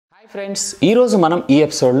Friends ఈ రోజు మనం ఈ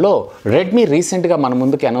ఎపిసోడ్ లో Redmi రీసెంట్ గా మన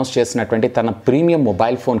ముందుకి అనౌన్స్ చేసినటువంటి తన ప్రీమియం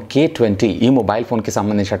మొబైల్ ఫోన్ K20 ఈ మొబైల్ ఫోన్ కి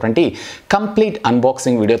సంబంధించినటువంటి కంప్లీట్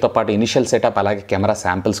అన్బాక్సింగ్ వీడియోతో పాటు ఇనిషియల్ సెటప్ అలాగే కెమెరా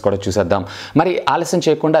శాంపిల్స్ కూడా చూసేద్దాం. మరి ఆలస్యం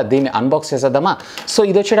చేయకుండా దీన్ని అన్బాక్స్ చేసేద్దామా. సో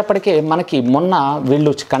ఇది వచ్చేటప్పటికే మనకి మొన్న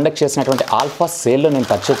వీళ్ళు కండక్ట్ చేసినటువంటి ఆల్ఫా సేల్ లో నేను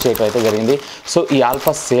పర్చేస్ చేయడం అయితే జరిగింది. సో ఈ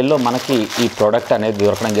ఆల్ఫా సేల్ లో మనకి ఈ ప్రోడక్ట్ అనేది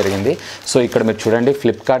దొరకడం జరిగింది. సో ఇక్కడ మీరు చూడండి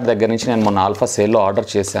ఫ్లిప్కార్ట్ దగ్గర నుంచి నేను మొన్న ఆల్ఫా సేల్ లో ఆర్డర్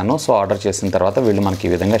చేశాను. సో ఆర్డర్ చేసిన తర్వాత వీళ్ళు మనకి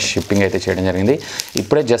ఈ విధంగా షిప్పింగ్ అయితే చేయడం జరిగింది.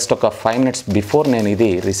 ఇప్పుడే జస్ట్ ఒక 5 minutes బిఫోర్ నేను ఇది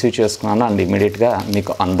రిసీవ్ చేసుకున్నాను అండ్ ఇమీడియట్గా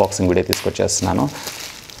మీకు అన్బాక్సింగ్ వీడియో తీసుకొచ్చేస్తున్నాను.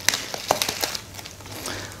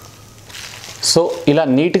 సో ఇలా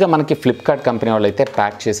నీట్గా మనకి ఫ్లిప్కార్ట్ కంపెనీ వాళ్ళు అయితే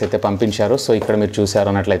ప్యాక్ చేసి అయితే పంపించారు. సో ఇక్కడ మీరు చూసారు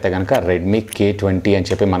అన్నట్లయితే కనుక Redmi K20 అని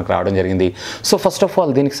చెప్పి మనకు రావడం జరిగింది. సో ఫస్ట్ ఆఫ్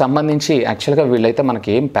ఆల్ దీనికి సంబంధించి యాక్చువల్గా వీళ్ళైతే మనకి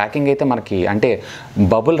ఏం ప్యాకింగ్ అయితే మనకి అంటే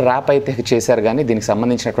బబుల్ ర్యాప్ అయితే చేశారు కానీ దీనికి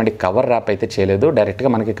సంబంధించినటువంటి కవర్ ర్యాప్ అయితే చేయలేదు.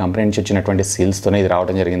 డైరెక్ట్గా మనకి కంపెనీ నుంచి వచ్చినటువంటి సీల్స్తోనే ఇది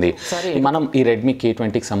రావడం జరిగింది. మనం ఈ Redmi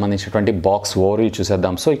K20కి సంబంధించినటువంటి బాక్స్ ఓవర్వ్యూ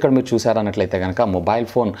చూసేద్దాం. సో ఇక్కడ మీరు చూసారు అన్నట్లయితే కనుక మొబైల్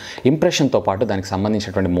ఫోన్ ఇంప్రెషన్తో పాటు దానికి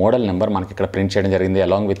సంబంధించినటువంటి మోడల్ నెంబర్ మనకి ఇక్కడ ప్రింట్ చేయడం జరిగింది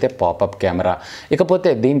along with a popup camera. ఇకపోతే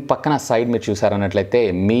దీని పక్కన సైడ్ మీరు చూసారన్నట్లయితే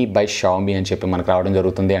మీ బై షామీ అని చెప్పి మనకు రావడం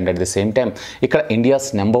జరుగుతుంది. And at the same time ఇక్కడ ఇండియాస్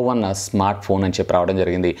నెంబర్ 1 స్మార్ట్ ఫోన్ అని చెప్పి రావడం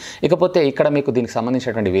జరిగింది. ఇకపోతే ఇక్కడ మీకు దీనికి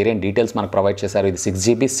సంబంధించినటువంటి వేరియంట్ డీటెయిల్స్ మనకు ప్రొవైడ్ చేశారు. ఇది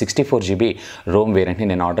 6GB 64GB రోమ్ వేరియంట్ని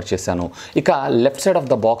నేను ఆర్డర్ చేశాను. ఇక left side of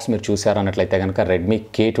the box మీరు చూసారన్నట్లయితే కనుక Redmi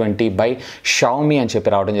K20 బై షామీ అని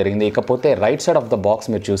చెప్పి రావడం జరిగింది. ఇకపోతే right side of the box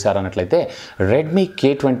మీరు చూసారన్నట్లయితే Redmi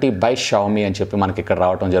K20 బై షామీ అని చెప్పి మనకి ఇక్కడ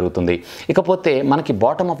రావడం జరుగుతుంది. ఇకపోతే మనకి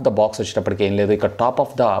బాటమ్ ఆఫ్ ద బాక్స్ వచ్చేటప్పటికి ఏం లేదు. ఇక్కడ టాప్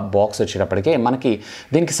ఆఫ్ ద బాక్స్ వచ్చేటప్పటికే మనకి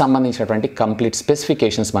దీనికి సంబంధించినటువంటి కంప్లీట్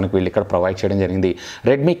స్పెసిఫికేషన్స్ మనకి వీళ్ళు ఇక్కడ ప్రొవైడ్ చేయడం జరిగింది.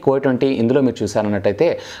 Redmi K20 ఇందులో మీరు చూసారన్నట్టయితే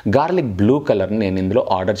గార్లిక్ బ్లూ కలర్ నేను ఇందులో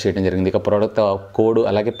ఆర్డర్ చేయడం జరిగింది. ఇక ప్రోడక్ట్ కోడ్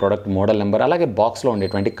అలాగే ప్రోడక్ట్ మోడల్ నెంబర్ అలాగే బాక్స్లో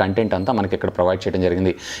ఉండేటువంటి కంటెంట్ అంతా మనకి ఇక్కడ ప్రొవైడ్ చేయడం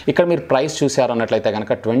జరిగింది. ఇక్కడ మీరు ప్రైస్ చూసారన్నట్లయితే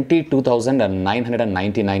కనుక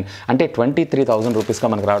 22,999 అంటే 23,000 రూపీస్గా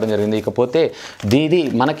మనకు రావడం జరిగింది. ఇకపోతే దీది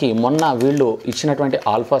మనకి మొన్న వీళ్ళు ఇచ్చినటువంటి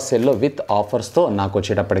ఆల్ఫా సెల్లో విత్ ఆఫర్స్తో నాకు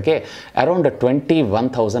వచ్చేటప్పటికే అరౌండ్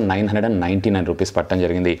 21,999 రూపీస్ పట్టడం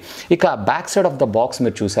జరిగింది. ఇక back side of the box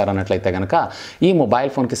మీరు చూసారన్నట్లయితే కనుక ఈ మొబైల్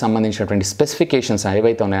ఫోన్కి సంబంధించినటువంటి స్పెసిఫికేషన్స్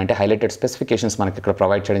ఏవైతే ఉన్నాయంటే హైలైటెడ్ స్పెసిఫికేషన్స్ మనకి ఇక్కడ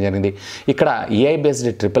ప్రొవైడ్ చేయడం జరిగింది. ఇక్కడ AI based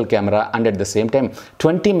triple camera and at the same time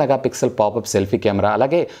 20 megapixel popup selfie camera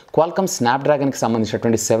అలాగే క్వాల్కమ్ స్నాప్డ్రాగన్కి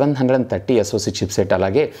సంబంధించినటువంటి 730 SoC చిప్సెట్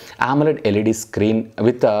అలాగే AMOLED LED screen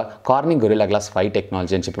with Corning gorilla glass 5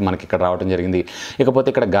 technology అని చెప్పి మనకి ఇక్కడ రావడం జరిగింది. ఇకపోతే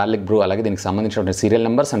ఇక్కడ గార్లిక్ బ్రూ అలాగే దీనికి సంబంధించినటువంటి సీరియల్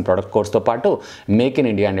నెంబర్స్ అండ్ ప్రొడక్ట్ కోడ్స్తో పాటు మేక్ ఇన్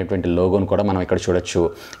ఇండియా అనేటువంటి లోగోను కూడా మనం ఇక్కడ చూడొచ్చు.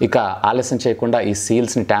 ఇక ఆలస్యం చేయకుండా ఈ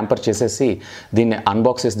సీల్స్ని ట్యాంపర్ చేసేసి దీన్ని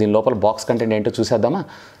అన్బాక్స్ చేసి దీని లోపల బాక్స్ కంటెంట్ ఏంటో చూసేద్దామా.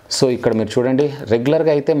 సో ఇక్కడ మీరు చూడండి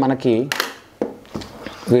రెగ్యులర్గా అయితే మనకి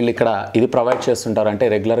వీళ్ళు ఇక్కడ ఇది ప్రొవైడ్ చేస్తుంటారు అంటే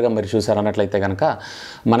రెగ్యులర్గా మీరు చూసారన్నట్లయితే కనుక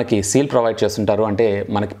మనకి సీల్ ప్రొవైడ్ చేస్తుంటారు అంటే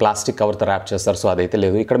మనకి ప్లాస్టిక్ కవర్తో ర్యాప్ చేస్తారు. సో అదైతే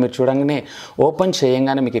లేదు. ఇక్కడ మీరు చూడంగానే ఓపెన్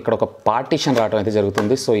చేయంగానే మీకు ఇక్కడ ఒక పార్టీషన్ రావడం అయితే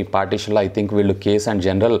జరుగుతుంది. సో ఈ పార్టీషన్లో ఐ థింక్ వీళ్ళు కేస్ అండ్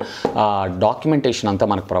జనరల్ డాక్యుమెంటేషన్ అంతా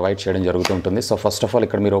మనకు ప్రొవైడ్ చేయడం జరుగుతుంటుంది. సో ఫస్ట్ ఆఫ్ ఆల్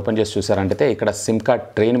ఇక్కడ మీరు ఓపెన్ చేసి చూసారంటే ఇక్కడ సిమ్ కార్డ్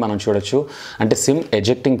ట్రేని మనం చూడొచ్చు అంటే సిమ్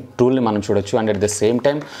ఎజెక్టింగ్ టూల్ని మనం చూడొచ్చు and at the same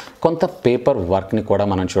time కొంత పేపర్ వర్క్ని కూడా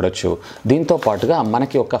మనం చూడొచ్చు. దీంతో పాటుగా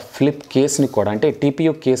మనకి ఒక ఫ్లిప్ కేస్ని కూడా అంటే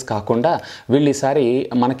TPU కేస్ కాకుండా వీళ్ళు ఈసారి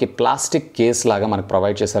మనకి ప్లాస్టిక్ కేస్ లాగా మనకు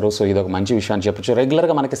ప్రొవైడ్ చేశారు. సో ఇది ఒక మంచి విషయం అని చెప్పొచ్చు.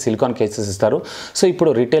 రెగ్యులర్గా మనకి సిలికాన్ కేసెస్ ఇస్తారు. సో ఇప్పుడు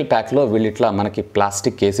రీటైల్ ప్యాక్లో వీళ్ళు ఇట్లా మనకి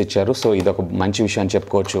ప్లాస్టిక్ కేస్ ఇచ్చారు. సో ఇది ఒక మంచి విషయం అని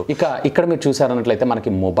చెప్పుకోవచ్చు. ఇక ఇక్కడ మీరు చూసారన్నట్లయితే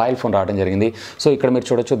మనకి మొబైల్ ఫోన్ రావడం జరిగింది. సో ఇక్కడ మీరు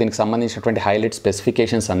చూడొచ్చు దీనికి సంబంధించినటువంటి హైలైట్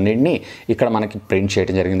స్పెసిఫికేషన్స్ అన్నింటినీ ఇక్కడ మనకి ప్రింట్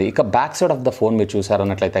చేయడం జరిగింది. ఇక back side of the phone మీరు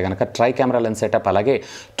చూసారన్నట్లయితే కనుక ట్రై కెమెరా లెన్స్ సెటప్ అలాగే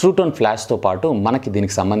ట్రూ టోన్ ఫ్లాష్తో పాటు మనకి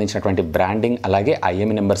దీనికి సంబంధించినటువంటి బ్రాండింగ్ అలాగే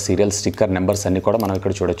IMEI number serial sticker numbers అన్ని కూడా మనం ఇక్కడ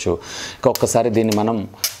చూడొచ్చు. ఇక ఒక్కసారి దీన్ని మనం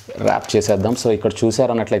ర్యాప్ చేసేద్దాం. సో ఇక్కడ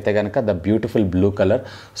చూసారన్నట్లయితే కనుక the beautiful blue colour.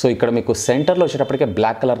 So ఇక్కడ మీకు సెంటర్లో వచ్చేటప్పటికే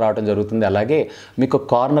బ్లాక్ కలర్ రావడం జరుగుతుంది అలాగే మీకు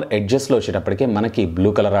కార్నర్ ఎడ్జెస్లో వచ్చేటప్పటికే మనకి బ్లూ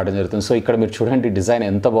కలర్ రావడం జరుగుతుంది. సో ఇక్కడ మీరు చూడండి డిజైన్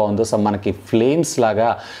ఎంత బాగుందో. సో మనకి ఫ్లేమ్స్ లాగా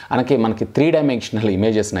మనకి 3 డైమెన్షనల్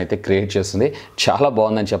ఇమేజెస్ని అయితే క్రియేట్ చేస్తుంది. చాలా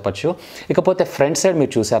బాగుందని చెప్పొచ్చు. ఇకపోతే ఫ్రంట్ సైడ్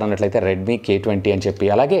మీరు చూసారన్నట్లయితే Redmi K20 అని చెప్పి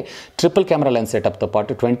అలాగే ట్రిపుల్ కెమెరా లెన్స్ సెటప్తో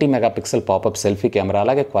పాటు 20 మెగాపిక్సెల్ పాపప్ సెల్ఫీ కెమెరా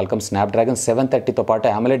అలాగే క్వాల్కమ్ స్నాప్డ్రాగన్ 730తో పాటు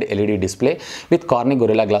AMOLED LED display with Corning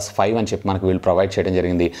gorilla glass 5 అని చెప్పి మనకు వీళ్ళు ప్రొవైడ్ చేయడం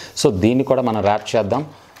జరిగింది. సో దీన్ని కూడా మనం ర్యాప్ చేద్దాం.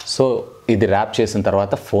 సో ఇది ర్యాప్ చేసిన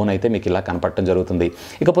తర్వాత ఫోన్ అయితే మీకు ఇలా కనపడటం జరుగుతుంది.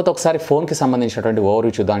 ఇకపోతే ఒకసారి ఫోన్కి సంబంధించినటువంటి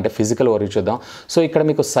ఓవర్వ్యూ చూద్దాం అంటే ఫిజికల్ ఓవర్వ్యూ చూద్దాం. సో ఇక్కడ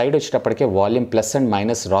మీకు side వచ్చేటప్పటికే volume plus and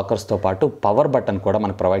minus రాకర్స్తో పాటు పవర్ బటన్ కూడా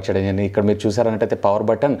మనకు ప్రొవైడ్ చేయడం జరిగింది. ఇక్కడ మీరు చూసారంటే పవర్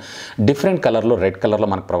బటన్ డిఫరెంట్ కలర్లో రెడ్ కలర్లో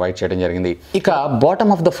మనకు ప్రొవైడ్ చేయడం జరిగింది. ఇక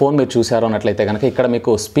బాటమ్ ఆఫ్ ద ఫోన్ మీరు చూసారు అన్నట్లయితే కనుక ఇక్కడ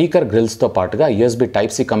మీకు స్పీకర్ గ్రిల్స్తో పాటుగా USB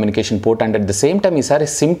Type-C communication port and at the same time ఈసారి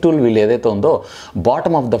సిమ్ టూల్ వీళ్ళు ఏదైతే ఉందో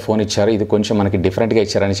బాటమ్ ఆఫ్ ద ఫోన్ ఇచ్చారు. ఇది కొంచెం మనకి డిఫరెంట్గా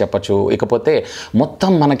ఇచ్చారని చెప్పొచ్చు. ఇకపోతే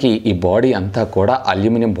మొత్తం మన మనకి ఈ బాడీ అంతా కూడా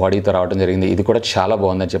అల్యూమినియం బాడీతో రావడం జరిగింది. ఇది కూడా చాలా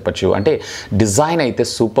బాగుందని చెప్పొచ్చు. అంటే డిజైన్ అయితే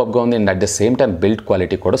సూపర్గా ఉంది and at the same time build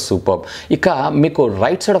quality కూడా సూపర్. ఇక మీకు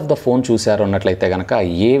right side of the phone చూసారు అన్నట్లయితే కనుక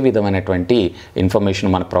ఏ విధమైనటువంటి ఇన్ఫర్మేషన్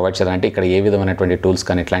మనకు ప్రొవైడ్ చేయాలంటే ఇక్కడ ఏ విధమైనటువంటి టూల్స్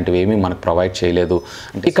కానీ ఇట్లాంటివి ఏమీ మనకు ప్రొవైడ్ చేయలేదు.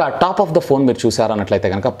 ఇక టాప్ ఆఫ్ ద ఫోన్ మీరు చూసారు అన్నట్లయితే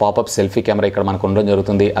కనుక పాపప్ సెల్ఫీ కెమెరా ఇక్కడ మనకు ఉండడం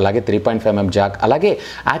జరుగుతుంది. అలాగే 3.5mm జాక్, అలాగే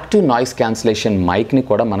యాక్టివ్ నాయిస్ క్యాన్సిలేషన్ మైక్ని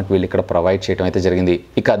కూడా మనకు వీళ్ళు ఇక్కడ ప్రొవైడ్ చేయడం అయితే జరిగింది.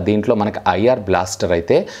 ఇక దీంట్లో మనకి ఐఆర్ బ్లాస్టర్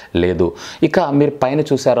అయితే లేదు. ఇక మీరు పైన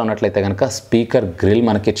చూసారు అన్నట్లయితే కనుక స్పీకర్ గ్రిల్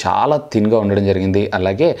మనకి చాలా థిన్గా ఉండడం జరిగింది.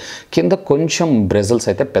 అలాగే కింద కొంచెం బ్రెజల్స్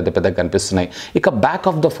అయితే పెద్ద పెద్దగా కనిపిస్తున్నాయి. ఇక బ్యాక్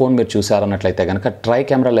ఆఫ్ ద ఫోన్ మీరు చూసారు అన్నట్లయితే కనుక ట్రై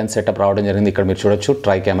కెమెరా లెన్స్ సెటప్ రావడం జరిగింది. ఇక్కడ మీరు చూడొచ్చు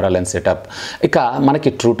ట్రై కెమెరా లెన్స్ సెటప్. ఇక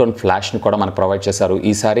మనకి ట్రూ టోన్ ఫ్లాష్ని కూడా మనకు ప్రొవైడ్ చేశారు.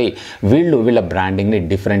 ఈసారి వీళ్ళ బ్రాండింగ్ని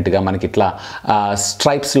డిఫరెంట్గా మనకి ఇట్లా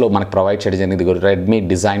స్ట్రైప్స్లో మనకు ప్రొవైడ్ చేయడం జరిగింది. రెడ్మీ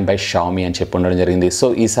డిజైన్ బై షామీ అని చెప్పి ఉండడం జరిగింది. సో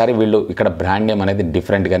ఈసారి వీళ్ళు ఇక్కడ బ్రాండ్ నేమ్ అనేది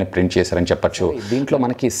డిఫరెంట్గానే ప్రింట్ చేశారని చెప్పొచ్చు. దీంట్లో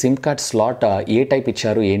మనకి సిమ్ కార్డ్ స్లాట్ ఏ టైప్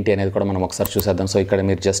ఇచ్చారు ఏంటి అనేది కూడా మనం ఒకసారి చూసేద్దాం. సో ఇక్కడ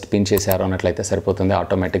మీరు జస్ట్ పిన్ చేశారు అన్నట్లయితే సరిపోతుంది.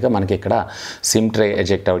 ఆటోమేటిక్గా మనకి ఇక్కడ సిమ్ ట్రే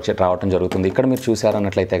ఎజెక్ట్ రావడం జరుగుతుంది. ఇక్కడ మీరు చూసారు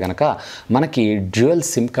అన్నట్లయితే కనుక మనకి డ్యూయల్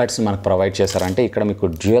సిమ్ కార్డ్స్ మనకు ప్రొవైడ్ చేశారంటే ఇక్కడ మీకు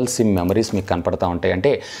డ్యూయల్ సిమ్ మెమరీస్ మీకు కనపడతా ఉంటాయి.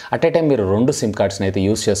 అంటే అట్ ఏ టైం మీరు 2 సిమ్ కార్డ్స్ని అయితే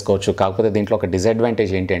యూస్ చేసుకోవచ్చు. కాకపోతే దీంట్లో ఒక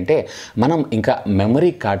డిసడ్వాంటేజ్ ఏంటంటే మనం ఇంకా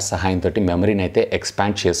మెమరీ కార్డ్ సహాయంతో మెమరీని అయితే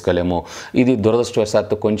ఎక్స్పాండ్ చేసుకోలేము. ఇది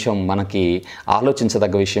దురదృష్టవశాత్తు కొంచెం మనకి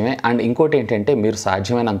ఆలోచించదగ్గ విషయమే. అండ్ ఇంకోటి ఏంటంటే మీరు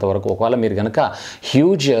సాధ్యమైనంత వరకు ఒకవేళ మీరు కనుక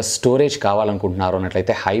హ్యూజ్ స్టోరేజ్ కావాలనుకుంటున్నారు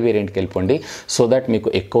అన్నట్లయితే హై వేరియంట్కి వెళ్ళిపోండి. సో దట్ మీకు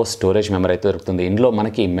ఎక్కువ స్టోరేజ్ మెమరీ అయితే దొరుకుతుంది. ఇందులో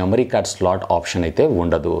మనకి మెమరీ కార్డ్ స్లాట్ ఆప్షన్ అయితే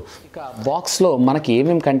ఉండదు. ఇక బాక్స్లో మనకి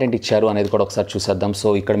ఏమేమి కంటెంట్ ఇచ్చారు అనేది కూడా ఒకసారి చూసేద్దాం. సో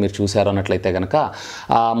ఇక్కడ మీరు చూసారు అన్నట్లయితే కనుక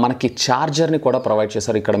మనకి ఛార్జర్ని కూడా ప్రొవైడ్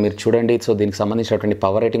చేశారు. ఇక్కడ మీరు చూడండి. సో దీనికి సంబంధించినటువంటి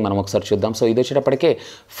పవర్ రేటింగ్ మనం ఒకసారి చూద్దాం. సో ఇది వచ్చేటప్పటికే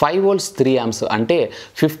 5 volts 3 amps అంటే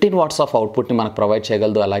 15 watts ఆఫ్ అవుట్పుట్ని మనకు ప్రొవైడ్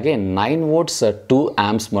చేయగలదు. అలాగే 9 volts 2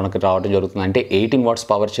 amps మనకు రావడం జరుగుతుంది. అంటే 18 watts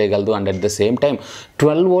పవర్ చేయగలదు. And at the same time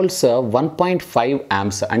 12 volts 1.5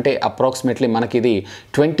 amps అంటే అప్రాక్సిమేట్లీ మనకి ఇది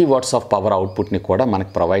 20 watts ఆఫ్ పవర్ అవుట్పుట్ని కూడా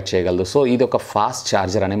మనకు ప్రొవైడ్ చేయగలదు. సో ఇది ఒక ఫాస్ట్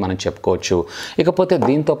ఛార్జర్ అని మనం చెప్పుకోవచ్చు. ఇకపోతే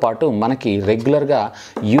దీంతో పాటు మనకి రెగ్యులర్గా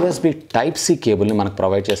యూఎస్బి టైప్ సి కేబుల్ని మనకు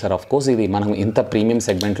ప్రొవైడ్ చేశారు. ఆఫ్ కోర్స్ ఇది మనం ఇంత ప్రీమియం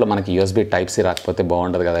సెగ్మెంట్లో మనకి యూఎస్బి టైప్ సి రాకపోతే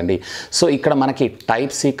బాగుండదు కదండి. సో ఇక్కడ మనకి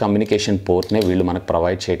టైప్ సి కమ్యూనికేషన్ పోర్ట్నే వీళ్ళు మనకు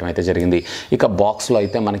ప్రొవైడ్ చేయడం అయితే జరిగింది. ఇక బాక్స్లో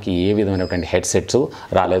అయితే మనకి ఏ విధమైనటువంటి హెడ్సెట్స్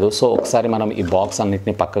రాలేదు. సో ఒకసారి మనం ఈ బాక్స్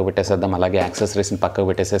అన్నిటిని పక్కకు పెట్టేసేద్దాం. అలాగే యాక్సెసరీస్ని పక్కకు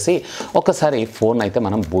పెట్టేసేసి ఒకసారి ఫోన్ అయితే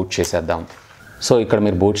మనం బూట్ చేసేద్దాం. సో ఇక్కడ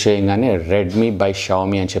మీరు బూట్ చేయగానే రెడ్మీ బై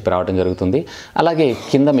షామీ అని చెప్పి రావడం జరుగుతుంది. అలాగే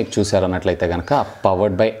కింద మీకు చూసారు అన్నట్లయితే కనుక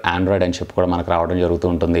పవర్డ్ బై ఆండ్రాయిడ్ అని చెప్పి కూడా మనకు రావడం జరుగుతూ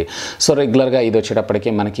ఉంటుంది. సో రెగ్యులర్గా ఇది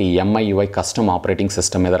వచ్చేటప్పటికి మనకి MIUI కస్టమ్ ఆపరేటింగ్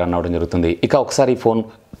సిస్టమ్ మీద రన్ అవ్వడం జరుగుతుంది. ఇక ఒకసారి ఈ ఫోన్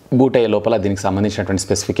బూట్ అయ్యే లోపల దీనికి సంబంధించినటువంటి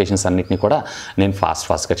స్పెసిఫికేషన్స్ అన్నింటినీ కూడా నేను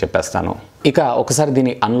ఫాస్ట్గా చెప్పేస్తాను. ఇక ఒకసారి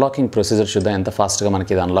దీని అన్లాకింగ్ ప్రొసీజర్ చూద్దాం. ఎంత ఫాస్ట్గా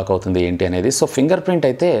మనకి ఇది అన్లాక్ అవుతుంది ఏంటి అనేది. సో ఫింగర్ ప్రింట్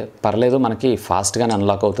అయితే పర్లేదు, మనకి ఫాస్ట్గానే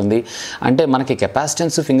అన్లాక్ అవుతుంది. అంటే మనకి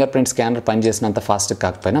capacitance finger print scanner పనిచేసినంత fast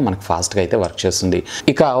కాకపోయినా మనకి ఫాస్ట్గా అయితే వర్క్ చేస్తుంది.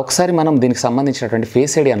 ఇక ఒకసారి మనం దీనికి సంబంధించినటువంటి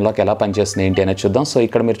ఫేస్ ఐడి అన్లాక్ ఎలా పనిచేస్తుంది ఏంటి అనేది చూద్దాం. సో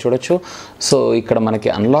ఇక్కడ మీరు చూడొచ్చు. సో ఇక్కడ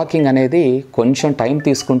మనకి అన్లాకింగ్ అనేది కొంచెం టైం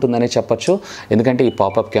తీసుకుంటుందనే చెప్పొచ్చు. ఎందుకంటే ఈ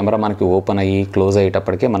పాపప్ కెమెరా మనకి ఓపెన్ అయ్యి క్లోజ్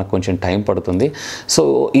అయ్యేటప్పటికే మనకు కొంచెం టైం పడుతుంది. సో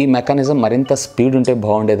ఈ మెకానిజం మరింత స్పీడ్ ఉంటే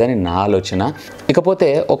బాగుండేదని నా ఆలోచన. ఇకపోతే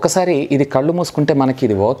ఒక్కసారి ఇది కళ్ళు మూసుకుంటే మనకి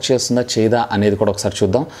ఇది వర్క్ చేస్తుందా చేయదా అనేది కూడా ఒకసారి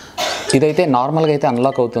చూద్దాం. ఇదైతే నార్మల్గా అయితే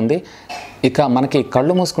అన్లాక్ అవుతుంది. ఇక మనకి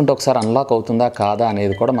కళ్ళు మూసుకుంటే ఒకసారి అన్లాక్ అవుతుందా కాదా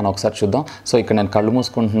అనేది కూడా మనం ఒకసారి చూద్దాం. సో ఇక్కడ నేను కళ్ళు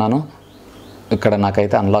మూసుకుంటున్నాను. ఇక్కడ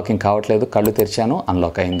నాకైతే అన్లాకింగ్ కావట్లేదు. కళ్ళు తెరిచాను,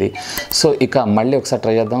 అన్లాక్ అయింది. సో ఇక మళ్ళీ ఒకసారి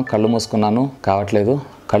ట్రై చేద్దాం. కళ్ళు మూసుకున్నాను, కావట్లేదు.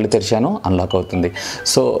 కళ్ళు తెరిచాను, అన్లాక్ అవుతుంది.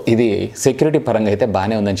 సో ఇది సెక్యూరిటీ పరంగా అయితే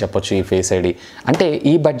బాగానే ఉందని చెప్పొచ్చు ఈ ఫేస్ ఐడి. అంటే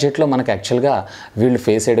ఈ బడ్జెట్లో మనకి యాక్చువల్గా వీళ్ళు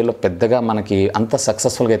ఫేస్ ఐడిలో పెద్దగా మనకి అంత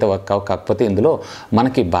సక్సెస్ఫుల్గా అయితే వర్క్ కాకపోతే ఇందులో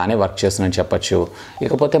మనకి బాగానే వర్క్ చేస్తుందని చెప్పొచ్చు.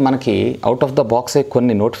 ఇకపోతే మనకి అవుట్ ఆఫ్ ద బాక్సే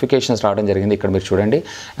కొన్ని నోటిఫికేషన్స్ రావడం జరిగింది. ఇక్కడ మీరు చూడండి,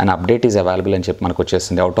 అండ్ అప్డేట్ ఈజ్ అవైలబుల్ అని చెప్పి మనకు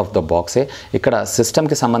వచ్చేస్తుంది అవుట్ ఆఫ్ ద బాక్సే. ఇక్కడ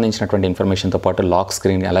సిస్టమ్కి సంబంధించినటువంటి ఇన్ఫర్మేషన్తో పాటు లాక్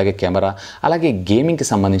స్క్రీన్, అలాగే కెమెరా, అలాగే గేమింగ్కి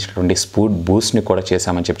సంబంధించినటువంటి స్పీడ్ బూస్ట్ని కూడా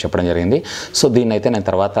చేశామని చెప్పడం జరిగింది. సో దీన్ని అయితే నేను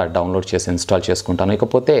తర్వాత డౌన్లోడ్ చేసి ఇన్స్టాల్ చేసుకుంటాను.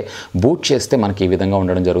 ఇకపోతే బూట్ చేస్తే మనకి ఈ విధంగా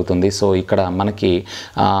ఉండడం జరుగుతుంది. సో ఇక్కడ మనకి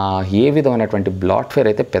ఏ విధమైనటువంటి బ్లాట్వేర్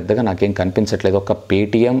అయితే పెద్దగా నాకేం కనిపించట్లేదు. ఒక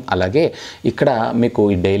పేటిఎం, అలాగే ఇక్కడ మీకు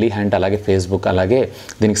ఈ డైలీ హంట్, అలాగే ఫేస్బుక్, అలాగే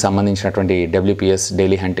దీనికి సంబంధించినటువంటి WPS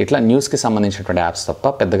డైలీ హంట్, ఇట్లా న్యూస్కి సంబంధించినటువంటి యాప్స్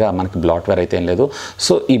తప్ప పెద్దగా మనకి బ్లాట్వేర్ అయితే ఏం లేదు.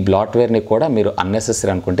 సో ఈ బ్లాట్వేర్ని కూడా మీరు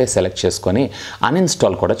అన్నెసెసరీ అనుకుంటే సెలెక్ట్ చేసుకొని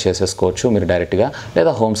అన్ఇన్స్టాల్ కూడా చేసేసుకోవచ్చు మీరు డైరెక్ట్గా,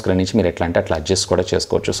 లేదా హోమ్ స్క్రీన్ నుంచి మీరు ఎట్లా అంటే అట్లా అడ్జస్ట్ కూడా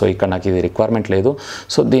చేసుకోవచ్చు. సో ఇక్కడ నాకు ఇది రిక్వైర్మెంట్ లేదు.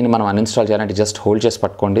 సో దీన్ని మనం అన్ఇన్స్టాల్ చేయాలంటే జస్ట్ హోల్డ్ చేసి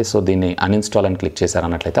పట్టుకోండి. సో దీన్ని అన్ఇన్స్టాల్ అని క్లిక్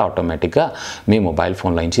చేశారన్నట్లయితే ఆటోమేటిక్గా మీ మొబైల్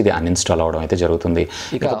ఫోన్లో నుంచి ఇది అన్ఇన్స్టాల్ అవ్వడం అయితే జరుగుతుంది.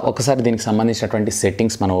 ఇక ఒకసారి దీనికి సంబంధించినటువంటి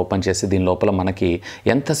సెట్టింగ్స్ మనం ఓపెన్ చేసి దీని లోపల మనకి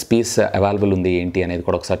ఎంత స్పేస్ అవైలబుల్ ఉంది ఏంటి అనేది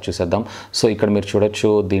కూడా ఒకసారి చూసేద్దాం. సో ఇక్కడ మీరు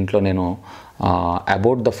చూడొచ్చు, దీంట్లో నేను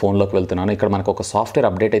అబౌట్ ద ఫోన్లోకి వెళ్తున్నాను. ఇక్కడ మనకు ఒక సాఫ్ట్వేర్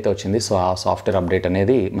అప్డేట్ అయితే వచ్చింది. సో ఆ సాఫ్ట్వేర్ అప్డేట్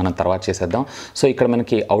అనేది మనం తర్వాత చేసేద్దాం. సో ఇక్కడ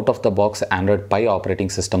మనకి out of the box Android pi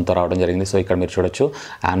operating సిస్టమ్తో రావడం జరిగింది. సో ఇక్కడ మీరు చూడొచ్చు,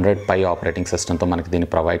 ఆండ్రాయిడ్ పై ఆపరేటింగ్ సిస్టమ్తో మనకి దీన్ని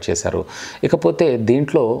ప్రొవైడ్ చేశారు. ఇకపోతే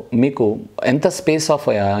దీంట్లో మీకు ఎంత స్పేస్ ఆఫ్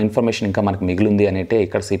ఇన్ఫర్మేషన్ ఇంకా మనకి మిగిలింది అంటే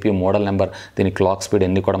ఇక్కడ CPU మోడల్ నెంబర్, దీని క్లాక్ స్పీడ్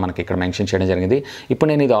అన్ని కూడా మనకి ఇక్కడ మెన్షన్ చేయడం జరిగింది. ఇప్పుడు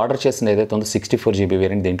నేను ఇది ఆర్డర్ చేసింది ఏదైతే ఉందో 64GB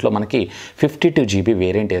వేరియంట్, దీంట్లో మనకి 52GB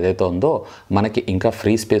వేరియంట్ ఏదైతే ఉందో మనకి ఇంకా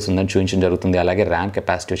ఫ్రీ స్పేస్ ఉందని చూపించడం జరుగుతుంది. అలాగే ర్యామ్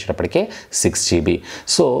కెపాసిటీ వచ్చేటప్పటికే 6GB.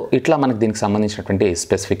 సో ఇట్లా మనకి దీనికి సంబంధించినటువంటి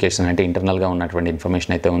స్పెసిఫికేషన్ అంటే ఇంటర్నల్గా ఉన్నటువంటి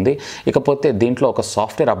ఇన్ఫర్మేషన్ అయితే ఉంది. ఇకపోతే దీంట్లో ఒక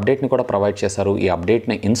సాఫ్ట్వేర్ అప్డేట్ని కూడా ప్రొవైడ్ చేశారు. ఈ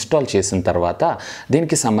అప్డేట్ని ఇన్స్టాల్ చేసిన తర్వాత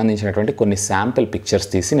దీనికి సంబంధించినటువంటి కొన్ని శాంపిల్ పిక్చర్స్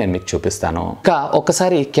తీసి నేను మీకు చూపిస్తాను. ఇంకా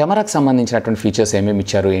ఒకసారి కెమెరాకి సంబంధించినటువంటి ఫీచర్స్ ఏమేమి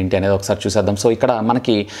ఇచ్చారు ఏంటి అనేది ఒకసారి చూసేద్దాం. సో ఇక్కడ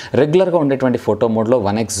మనకి రెగ్యులర్గా ఉండేటువంటి ఫోటో మోడ్లో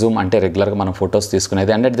 1x జూమ్ అంటే రెగ్యులర్గా మనం ఫొటోస్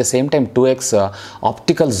తీసుకునేది, and at the same time 2x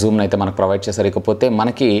optical జూమ్ని అయితే మనకు ప్రొవైడ్ చేశారు. ఇకపోతే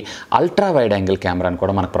మనకి అల్ట్రా వైడ్ యాంగిల్ కెమెరాని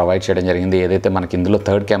కూడా మనకు ప్రొవైడ్ చేయడం జరిగింది. ఏదైతే మనకి ఇందులో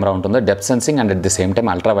థర్డ్ కెమెరా ఉంటుందో depth sensing and at the same time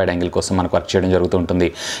ultra wide angle కోసం మనకు వర్క్ చేయడం జరుగుతుంటుంది.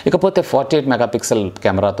 ఇకపోతే 48 మెగాపిక్సెల్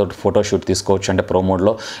కెమెరాతో ఫోటో షూట్ తీసుకోవచ్చు అంటే ప్రో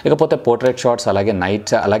మోడ్లో. ఇకపోతే పోర్ట్రేట్ షాట్స్, అలాగే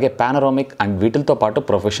నైట్, అలాగే పానరోమిక్ అండ్ వీటితో పాటు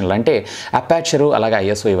ప్రొఫెషనల్ అంటే అపాచరు, అలాగే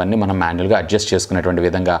ISO ఇవన్నీ మనం మాన్యువల్గా అడ్జస్ట్ చేసుకునేటువంటి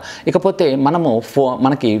విధంగా. ఇకపోతే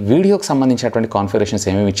మనకి వీడియోకి సంబంధించినటువంటి కాన్ఫిగరేషన్స్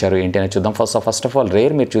ఏమేమి ఇచ్చారు ఏంటి అనేది చూద్దాం. ఫస్ట్ ఆఫ్ ఆల్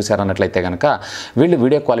రేర్ మీరు చూసారన్నట్లయితే కనుక వీళ్ళు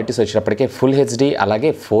వీడియో క్వాలిటీస్ వచ్చేటప్పటికే ఫుల్ HD,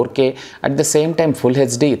 అలాగే 4K, at the same time full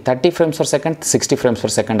HD 30 frames per second, 60 frames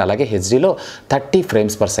per second, అలాగే హెచ్డీలో 30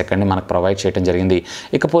 frames per second మనకు ప్రొవైడ్ చేయడం జరిగింది.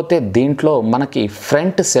 ఇకపోతే దీంట్లో మనకి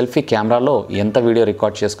ఫ్రంట్ సెల్ఫీ కెమెరాలో ఎంత వీడియో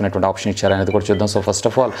రికార్డ్ చేసుకునేటువంటి ఆప్షన్ ఇచ్చారనేది కూడా చూద్దాం. సో ఫస్ట్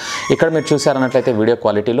ఆఫ్ ఆల్ ఇక్కడ మీరు చూసారన్నట్లయితే వీడియో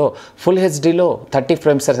క్వాలిటీలో ఫుల్ HDలో 30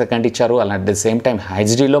 frames per second ఇచ్చారు. అలా అట్ ద సేమ్ టైం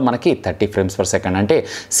హెచ్డీలో మనకి 30 frames per second అంటే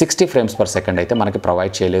 60 frames per second అయితే మనకి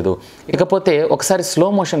ప్రొవైడ్ చేయలేదు. ఇకపోతే ఒకసారి స్లో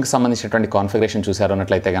మోషన్కి సంబంధించినటువంటి కాన్ఫిగరేషన్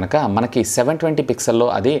చూసారన్నట్లయితే కనుక మనకి 720 పిక్సెల్లో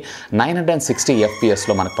అది 960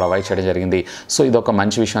 FPSలో మనకు ప్రొవైడ్ చేయడం జరిగింది. సో ఇది ఒక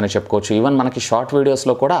మంచి విషయం అని చెప్పుకోవచ్చు. ఈవెన్ మనకి షార్ట్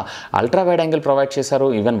వీడియోస్లో కూడా అల్ట్రా వైడ్ యాంగిల్ ప్రొవైడ్ చేశారు.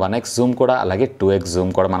 ఈవెన్ 1x జూమ్ కూడా, అలాగే 2x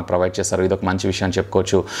జూమ్ కూడా మనకు ప్రొవైడ్ చేశారు. ఇది ఒక మంచి విషయం అని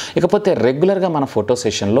చెప్పుకోవచ్చు. ఇకపోతే రెగ్యులర్గా మన ఫోటో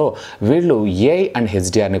సెషన్లో వీళ్ళు AI అండ్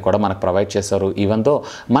HDRని కూడా మనకు ప్రొవైడ్ చేశారు. ఈవెన్ దో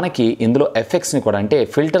మనకి ఇందులో ఎఫెక్ట్స్ని కూడా అంటే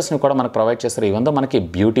ఫిల్టర్స్ని కూడా మనకు ప్రొవైడ్ చేస్తారు. ఈవెన్ దో మనకి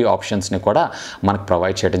బ్యూటీ ఆప్షన్స్ని కూడా మనకు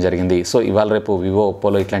ప్రొవైడ్ చేయడం జరిగింది. సో ఇవాళ రేపు వివో,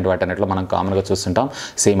 ఒప్పోలో ఇట్లాంటి వాటన్నిటిలో మనం కామన్గా చూస్తుంటాం.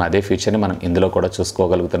 సేమ్ అదే ఫీచర్ని మనం ఇందులో కూడా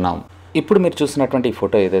చూసుకోగలుగుతున్నాం. ఇప్పుడు మీరు చూసినటువంటి ఈ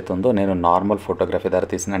ఫోటో ఏదైతే ఉందో నేను నార్మల్ ఫోటోగ్రఫీ ద్వారా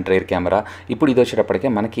తీసిన రేర్ కెమెరా. ఇప్పుడు ఇది వచ్చేటప్పటికే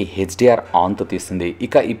మనకి HDR ఆన్తో తీసింది.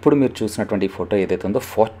 ఇక ఇప్పుడు మీరు చూసినటువంటి ఈ ఫోటో ఏదైతే ఉందో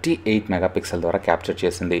 48 మెగాపిక్సెల్ ద్వారా క్యాప్చర్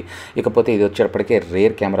చేసింది. ఇకపోతే ఇది వచ్చేటప్పటికే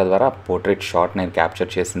రేర్ కెమెరా ద్వారా పోర్ట్రేట్ షాట్ నేను క్యాప్చర్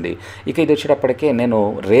చేసింది. ఇక ఇది వచ్చేటప్పటికే నేను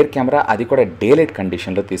రేర్ కెమెరా అది కూడా డే లైట్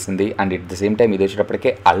కండిషన్లో తీసింది. And at the same time ఇది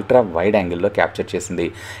వచ్చేటప్పటికే అల్ట్రా వైడ్ యాంగిల్లో క్యాప్చర్ చేసింది.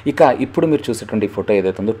 ఇక ఇప్పుడు మీరు చూసేటువంటి ఫోటో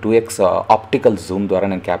ఏదైతే ఉందో 2x ఆప్టికల్ జూమ్ ద్వారా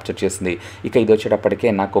నేను క్యాప్చర్ చేసింది. ఇక ఇది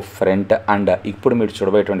వచ్చేటప్పటికే నాకు ఫ్రంట్ అండ్ ఇప్పుడు మీరు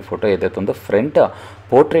చూడబోయేటువంటి ఫోటో ఏదైతే ఉందో ఫ్రంట్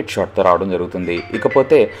పోర్ట్రేట్ షాట్తో రావడం జరుగుతుంది.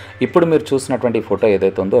 ఇకపోతే ఇప్పుడు మీరు చూసినటువంటి ఫోటో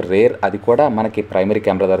ఏదైతే ఉందో రేర్ అది కూడా మనకి ప్రైమరీ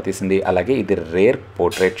కెమెరా ద్వారా తీసింది. అలాగే ఇది రేర్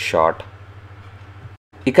పోర్ట్రేట్ షాట్.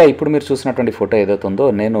 ఇక ఇప్పుడు మీరు చూసినటువంటి ఫోటో ఏదైతే ఉందో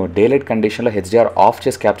నేను డే లైట్ కండిషన్లో HDR ఆఫ్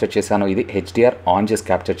చేసి క్యాప్చర్ చేశాను. ఇది HDR ఆన్ చేసి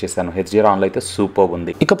క్యాప్చర్ చేశాను. HDR ఆన్లో అయితే సూపర్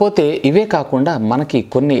ఉంది. ఇకపోతే ఇవే కాకుండా మనకి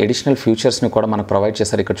కొన్ని అడిషనల్ ఫీచర్స్ని కూడా మనకు ప్రొవైడ్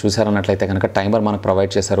చేశారు. ఇక్కడ చూసారన్నట్లయితే కనుక టైమర్ మనకు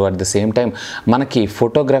ప్రొవైడ్ చేశారు. అట్ ద సేమ్ టైం మనకి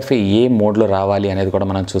ఫోటోగ్రఫీ ఏ మోడ్లో రావాలి అనేది కూడా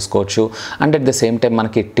మనం చూసుకోవచ్చు. And at the same time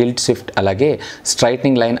మనకి టిల్ట్ షిఫ్ట్, అలాగే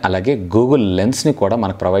స్ట్రైట్నింగ్ లైన్, అలాగే గూగుల్ లెన్స్ని కూడా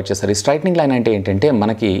మనకు ప్రొవైడ్ చేశారు. ఈ స్ట్రైట్నింగ్ లైన్ అంటే ఏంటంటే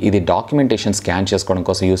మనకి ఇది డాక్యుమెంటేషన్ స్కాన్ చేసుకోవడం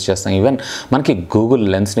కోసం యూజ్ చేస్తాం. ఈవెన్ మనకి గూగుల్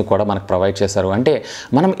లెన్స్ని కూడా మనకు ప్రొవైడ్ చేశారు. అంటే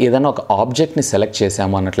మనం ఏదైనా ఒక ఆబ్జెక్ట్ని సెలెక్ట్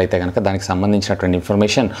చేసాము అన్నట్లయితే కనుక దానికి సంబంధించినటువంటి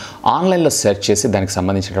ఇన్ఫర్మేషన్ ఆన్లైన్లో సెర్చ్ చేసి దానికి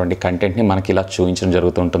సంబంధించినటువంటి కంటెంట్ని మనకి ఇలా చూపించడం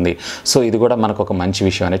జరుగుతుంటుంది. సో ఇది కూడా మనకు ఒక మంచి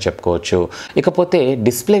విషయం అనే చెప్పుకోవచ్చు. ఇకపోతే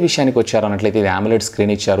డిస్ప్లే విషయానికి వచ్చారు అన్నట్లయితే ఇది AMOLED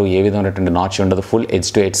స్క్రీన్ ఇచ్చారు. ఏ విధమైనటువంటి నాచ్ ఉండదు, full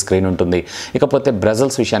Edge to Edge screen ఉంటుంది. ఇకపోతే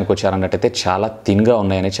బ్రెజల్స్ విషయానికి వచ్చారన్నట్టయితే చాలా థిన్గా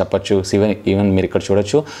ఉన్నాయని చెప్పొచ్చు. ఈవెన్ మీరు ఇక్కడ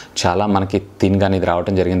చూడొచ్చు చాలా మనకి థిన్గా అనేది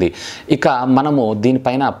రావడం జరిగింది. ఇక మనము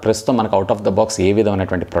దీనిపైన ప్రస్తుతం మనకు అవుట్ ఆఫ్ ద బాక్స్ ఏ విధమైనటువంటి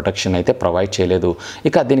ప్రొటెక్షన్ అయితే ప్రొవైడ్ చేయలేదు.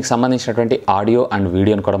 ఇక దీనికి సంబంధించినటువంటి ఆడియో అండ్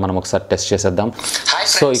వీడియోని కూడా మనం ఒకసారి టెస్ట్ చేసేద్దాం.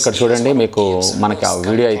 సో ఇక్కడ చూడండి మీకు మనకి ఆ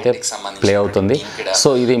వీడియో అయితే ప్లే అవుతుంది. సో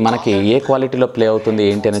ఇది మనకి ఏ క్వాలిటీలో ప్లే అవుతుంది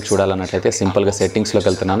ఏంటి అనేది చూడాలన్నట్లయితే సింపుల్గా సెట్టింగ్స్లోకి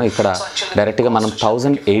వెళ్తున్నాను. ఇక్కడ డైరెక్ట్గా మనం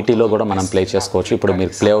 1080లో కూడా మనం ప్లే చేసుకోవచ్చు. ఇప్పుడు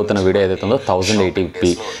మీరు ప్లే అవుతున్న వీడియో ఏదైతే ఉందో 1080p.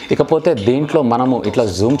 ఇకపోతే దీంట్లో మనము ఇట్లా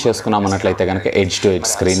జూమ్ చేసుకున్నాం అన్నట్లయితే కనుక Edge to Edge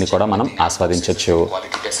స్క్రీన్ని కూడా మనం ఆస్వాదించవచ్చు.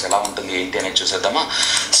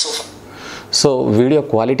 సో వీడియో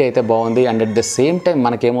క్వాలిటీ అయితే బాగుంది and at the same time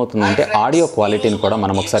మనకేమవుతుందంటే audio క్వాలిటీని కూడా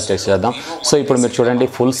మనం ఒకసారి చెక్ చేద్దాం. సో ఇప్పుడు మీరు చూడండి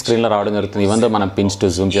ఫుల్ స్క్రీన్లో రావడం జరుగుతుంది. ఇవన్నీ మనం పిన్స్ టు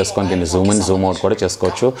జూమ్ చేసుకొని దీన్ని జూమ్ ఇన్ జూమ్ అవుట్ కూడా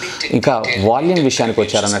చేసుకోవచ్చు. ఇంకా వాల్యూమ్ విషయానికి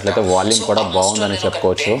వచ్చారన్నట్లయితే వాల్యూమ్ కూడా బాగుందని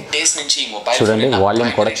చెప్పుకోవచ్చు. చూడండి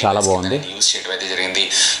వాల్యూమ్ కూడా చాలా బాగుంది.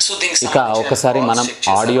 ఇక ఒకసారి మనం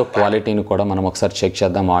ఆడియో క్వాలిటీని కూడా మనం ఒకసారి చెక్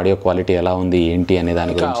చేద్దాం. ఆడియో క్వాలిటీ ఎలా ఉంది ఏంటి అనే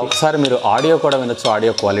దాని గురించి ఒకసారి మీరు ఆడియో కూడా వినొచ్చు.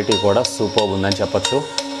 ఆడియో క్వాలిటీ కూడా సూపర్ ఉందని చెప్పొచ్చు.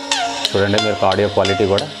 చూడండి మీరు ఆడియో క్వాలిటీ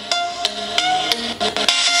కూడా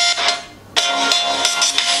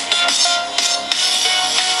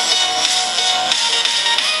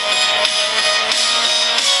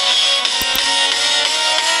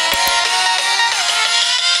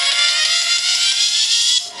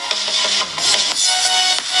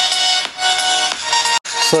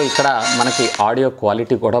సో ఇక్కడ మనకి ఆడియో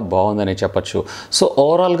క్వాలిటీ కూడా బాగుందని చెప్పొచ్చు. సో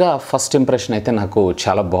ఓవరాల్గా ఫస్ట్ ఇంప్రెషన్ అయితే నాకు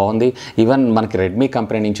చాలా బాగుంది. ఈవెన్ మనకి రెడ్మీ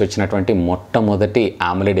కంపెనీ నుంచి వచ్చినటువంటి మొట్టమొదటి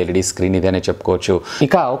AMOLED LED స్క్రీన్ ఇదేనే చెప్పుకోవచ్చు.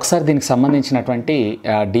 ఇక ఒకసారి దీనికి సంబంధించినటువంటి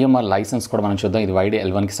DMR లైసెన్స్ కూడా మనం చూద్దాం. ఇది వైడ్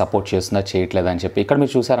L1కి సపోర్ట్ చేస్తుందా చేయట్లేదా అని చెప్పి. ఇక్కడ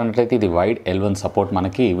మీరు చూసారన్నట్లయితే ఇది వైడ్ L1 సపోర్ట్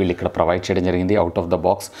మనకి వీళ్ళు ఇక్కడ ప్రొవైడ్ చేయడం జరిగింది out of the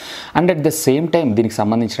box. And at the same time దీనికి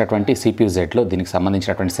సంబంధించినటువంటి CPU-Zలో దీనికి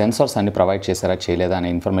సంబంధించినటువంటి సెన్సార్స్ అన్ని ప్రొవైడ్ చేశారా చేయలేదా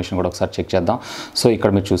అనే ఇన్ఫర్మేషన్ కూడా ఒకసారి చెక్ చేద్దాం. సో ఇక్కడ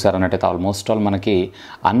మీరు చూసారన్నట్టయితే ఆల్మోస్ట్ ఆల్ మనకి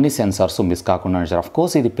అన్ని సెన్సార్స్ మిస్ కాకుండా ఉంచారు. ఆఫ్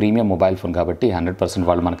కోర్స్ ఇది ప్రీమియం మొబైల్ ఫోన్ కాబట్టి 100%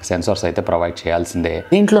 వాళ్ళు మనకి సెన్సార్స్ అయితే ప్రొవైడ్ చేయాల్సిందే.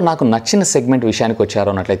 దీంట్లో నాకు నచ్చిన సెగ్మెంట్ విషయానికి వచ్చారు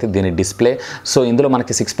అన్నట్లయితే దీని డిస్ప్లే. సో ఇందులో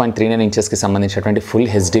మనకి 6.39 ఇంచెస్కి సంబంధించినటువంటి full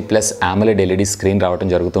HD+ AMOLED LED screen రావడం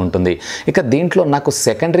జరుగుతూ ఉంటుంది. ఇక దీంట్లో నాకు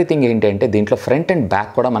సెకండరీ థింగ్ ఏంటంటే దీంట్లో ఫ్రంట్ అండ్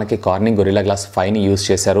బ్యాక్ కూడా మనకి కార్నింగ్ గొరిల్లా గ్లాస్ 5ని యూజ్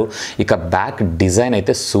చేశారు. ఇక బ్యాక్ డిజైన్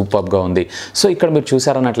అయితే సూపర్గా ఉంది. సో ఇక్కడ మీరు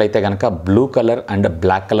చూసారన్నట్లయితే కనుక blue colour and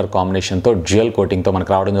black colour కాంబినేషన్తో డ్యూయల్ కోటింగ్తో మనకు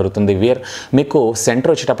రావడం జరుగుతుంది. వేర్ మీకు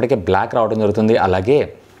సెంటర్ వచ్చేటప్పటికే బ్లాక్ రావడం జరుగుతుంది. అలాగే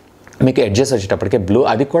మీకు ఎడ్జెస్ వచ్చేటప్పటికే బ్లూ,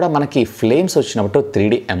 అది కూడా మనకి ఫ్లేమ్స్ వచ్చినప్పుడు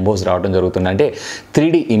 3D ఎంబోస్ రావడం జరుగుతుంది. అంటే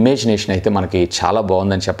 3D ఇమేజినేషన్ అయితే మనకి చాలా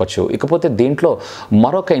బాగుందని చెప్పొచ్చు. ఇకపోతే దీంట్లో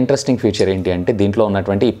మరొక ఇంట్రెస్టింగ్ ఫీచర్ ఏంటి అంటే దీంట్లో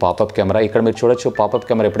ఉన్నటువంటి ఈ పాపప్ కెమెరా. ఇక్కడ మీరు చూడొచ్చు పాపప్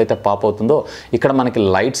కెమెరా ఎప్పుడైతే పాప్ అవుతుందో ఇక్కడ మనకి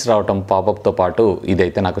లైట్స్ రావటం పాపప్తో పాటు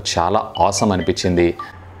ఇదైతే నాకు చాలా ఆసమ్ అనిపించింది.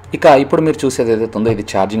 ఇక ఇప్పుడు మీరు చూసేది ఏదైతే ఉందో ఇది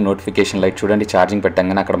ఛార్జింగ్ నోటిఫికేషన్ లైట్. చూడండి ఛార్జింగ్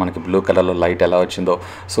పెట్టగానే అక్కడ మనకి బ్లూ కలర్లో లైట్ ఎలా వచ్చిందో.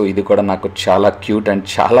 సో ఇది కూడా నాకు చాలా క్యూట్ అండ్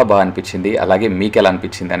చాలా బాగా అనిపించింది. అలాగే మీకు ఎలా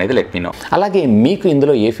అనిపించింది అనేది లెట్ మీ నో. అలాగే మీకు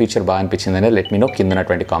ఇందులో ఏ ఫీచర్ బాగా అనిపించింది అనేది లెట్ మీ నో కింద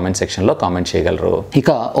ఉన్నటువంటి కామెంట్ సెక్షన్లో కామెంట్ చేయగలరు. ఇక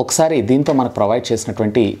ఒకసారి దీంతో మనకు ప్రొవైడ్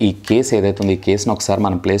చేసినటువంటి ఈ కేస్ ఏదైతే ఉంది ఈ కేస్ను ఒకసారి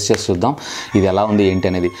మనం ప్లేస్ చేసి చూద్దాం ఇది ఎలా ఉంది ఏంటి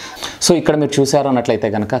అనేది. సో ఇక్కడ మీరు చూసారు అన్నట్లయితే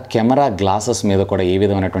కనుక కెమెరా గ్లాసెస్ మీద కూడా ఏ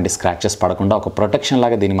విధమైనటువంటి స్క్రాచెస్ పడకుండా ఒక ప్రొటెక్షన్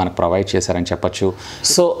లాగా దీన్ని మనకు ప్రొవైడ్ చేశారని చెప్పొచ్చు.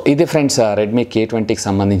 సో ఇది ఫ్రెండ్స్ రెడ్మీ K20కి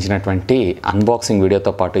సంబంధించినటువంటి అన్బాక్సింగ్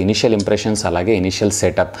వీడియోతో పాటు ఇనిషియల్ ఇంప్రెషన్స్ అలాగే ఇనిషియల్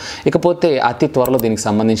సెటప్. ఇకపోతే అతి త్వరలో దీనికి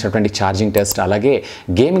సంబంధించినటువంటి ఛార్జింగ్ టెస్ట్ అలాగే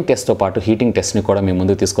గేమింగ్ టెస్ట్తో పాటు హీటింగ్ టెస్ట్ని కూడా మీ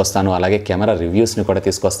ముందు తీసుకొస్తాను. అలాగే కెమెరా రివ్యూస్ని కూడా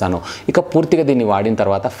తీసుకొస్తాను. ఇక పూర్తిగా దీన్ని వాడిన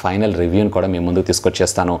తర్వాత ఫైనల్ రివ్యూని కూడా మీ ముందు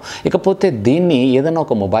తీసుకొచ్చేస్తాను. ఇకపోతే దీన్ని ఏదైనా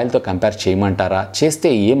ఒక మొబైల్తో కంపేర్ చేయమంటారా,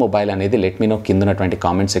 చేస్తే ఏ మొబైల్ అనేది లెట్ మీ నో కింద ఉన్నటువంటి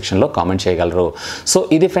కామెంట్ సెక్షన్లో కామెంట్ చేయగలరు. సో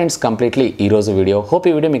ఇది ఫ్రెండ్స్ కంప్లీట్లీ ఈరోజు వీడియో. హోప్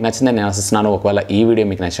ఈ వీడియో మీకు నచ్చిందని నేను ఆశిస్తున్నాను. ఒకవేళ ఈ వీడియో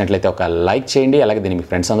మీకు నచ్చినట్లయితే ఒక లైక్ చేయండి. అలాగే దీన్ని మీ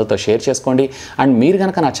ఫ్రెండ్స్ అందరితో షేర్ చేసుకోండి. అండ్ మీరు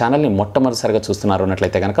కనుక నా ఛానల్ని మొట్టమొదటిసారిగా చూస్తున్నారు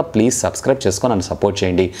అన్నట్లయితే కనుక ప్లీజ్ సబ్స్క్రైబ్ చేసుకొని నన్ను సపోర్ట్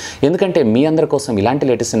చేయండి. ఎందుకంటే మీ అందరి కోసం ఇలాంటి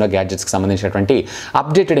లేటెస్ట్ ఎన్నో గ్యాడ్జెట్స్కి సంబంధించినటువంటి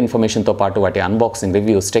అప్డేటెడ్ ఇన్ఫర్మేషన్తో పాటు వాటి unboxing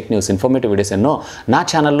reviews tech news informative videos ఎన్నో నా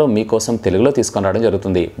ఛానల్లో మీకోసం తెలుగులో తీసుకొని రావడం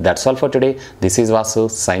జరుగుతుంది. That's all for today. This is Vasu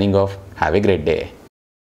signing off. Have a great day.